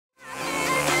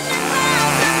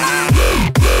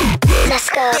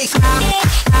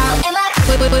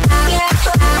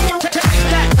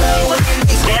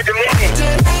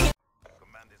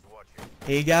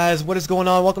Hey guys, what is going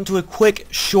on? Welcome to a quick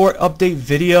short update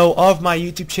video of my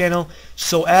YouTube channel.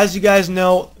 So as you guys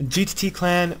know,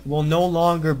 GTTClan will no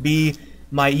longer be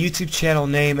my YouTube channel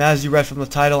name, as you read from the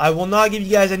title. I will not give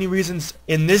you guys any reasons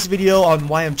in this video on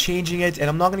why I'm changing it, and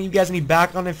I'm not going to give you guys any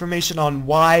background information on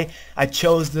why I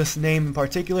chose this name in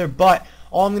particular, but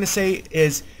all I'm going to say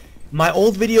is my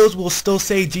old videos will still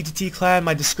say GTTClan,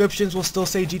 my descriptions will still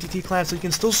say GTTClan, so you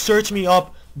can still search me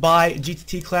up by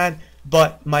GTTClan.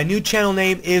 But my new channel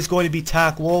name is going to be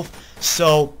TACWolf.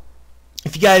 So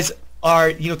if you guys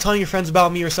are, telling your friends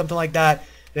about me or something like that,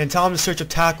 then tell them to search up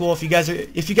TACWolf.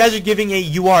 If you guys are giving a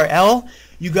URL,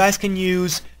 you guys can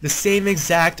use the same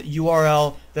exact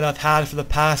URL that I've had for the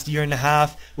past year and a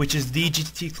half, which is the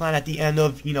GTTClan at the end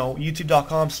of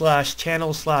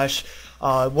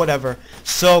youtube.com/channel/whatever.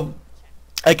 So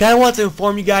I kind of want to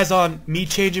inform you guys on me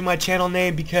changing my channel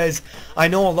name, because I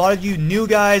know a lot of you new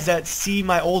guys that see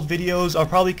my old videos are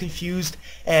probably confused,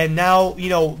 and now,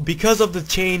 because of the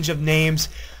change of names,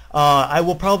 I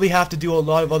will probably have to do a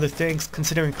lot of other things,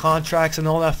 considering contracts and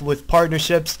all that with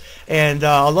partnerships, and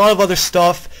a lot of other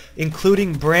stuff,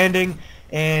 including branding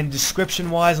and description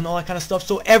wise and all that kind of stuff.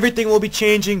 So everything will be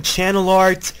changing: channel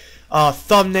art,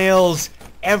 thumbnails,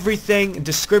 everything,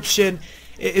 description.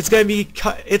 It's gonna be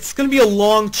a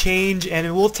long change, and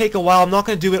it will take a while. I'm not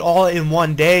gonna do it all in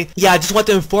one day. Yeah, I just want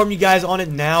to inform you guys on it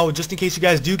now, just in case you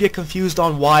guys do get confused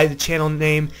on why the channel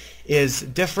name is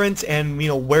different and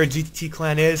where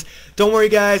GTTClan is. Don't worry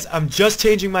guys, I'm just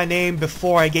changing my name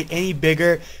before I get any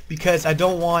bigger, because I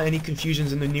don't want any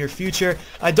confusions in the near future.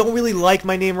 I don't really like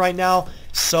my name right now,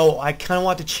 so I kind of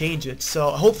want to change it.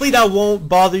 So hopefully that won't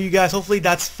bother you guys. Hopefully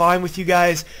that's fine with you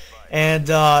guys, and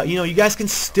you guys can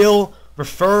still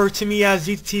refer to me as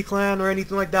GTTClan or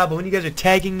anything like that, but when you guys are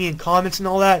tagging me in comments and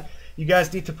all that, you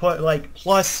guys need to put like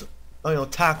plus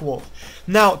TACWolf.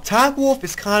 Now TACWolf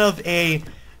is kind of a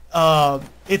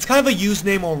it's kind of a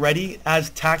username already as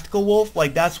Tactical Wolf.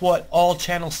 Like, that's what all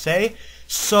channels say,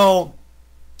 so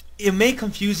it may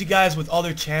confuse you guys with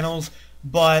other channels,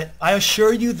 but I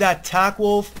assure you that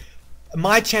TACWolf,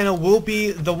 my channel, will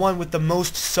be the one with the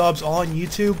most subs on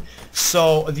YouTube.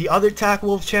 So the other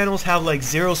TACWolf channels have like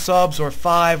 0 subs or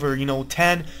 5 or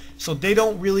 10, so they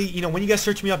don't really, when you guys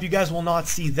search me up, you guys will not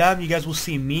see them, you guys will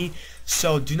see me.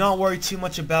 So do not worry too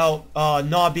much about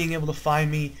not being able to find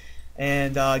me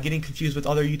and getting confused with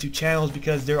other YouTube channels,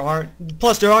 because there aren't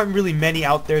really many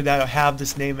out there that have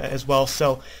this name as well.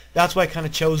 So that's why I kind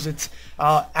of chose it.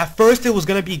 At first it was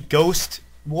gonna be Ghost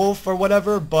Wolf or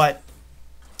whatever, but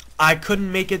I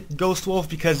couldn't make it Ghost Wolf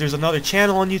because there's another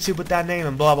channel on YouTube with that name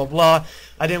and blah blah blah.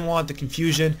 I didn't want the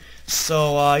confusion.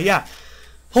 So yeah,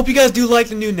 hope you guys do like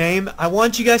the new name. I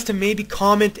want you guys to maybe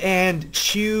comment and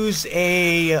choose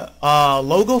a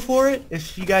logo for it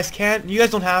if you guys can. You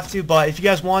guys don't have to, but if you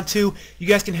guys want to, you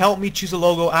guys can help me choose a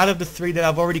logo out of the 3 that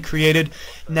I've already created.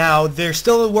 Now they're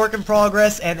still a work in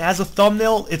progress, and as a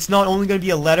thumbnail, it's not only going to be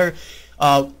a letter.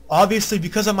 Obviously,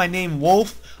 because of my name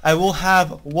Wolf, I will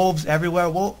have wolves everywhere.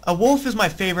 Well, a wolf is my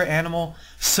favorite animal,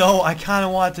 so I kind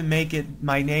of wanted to make it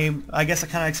my name. I guess I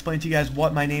kind of explained to you guys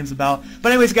what my name's about.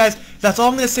 But anyways guys, that's all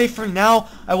I'm going to say for now.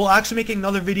 I will actually make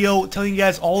another video telling you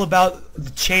guys all about the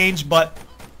change, but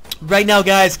right now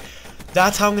guys,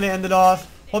 that's how I'm going to end it off.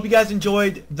 Hope you guys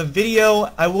enjoyed the video.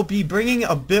 I will be bringing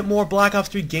a bit more Black Ops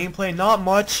 3 gameplay, not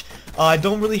much. I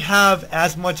don't really have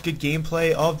as much good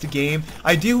gameplay of the game.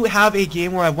 I do have a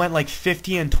game where I went like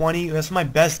 50 and 20. That's my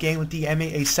best game with the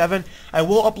M8A7. I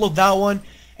will upload that one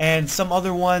and some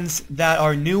other ones that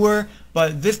are newer.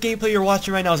 But this gameplay you're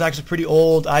watching right now is actually pretty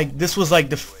old. This was like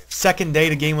the second day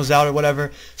the game was out or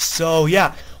whatever. So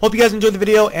yeah, hope you guys enjoyed the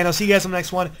video, and I'll see you guys in the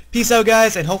next one. Peace out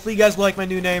guys, and hopefully you guys like my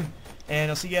new name,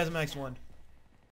 and I'll see you guys in the next one.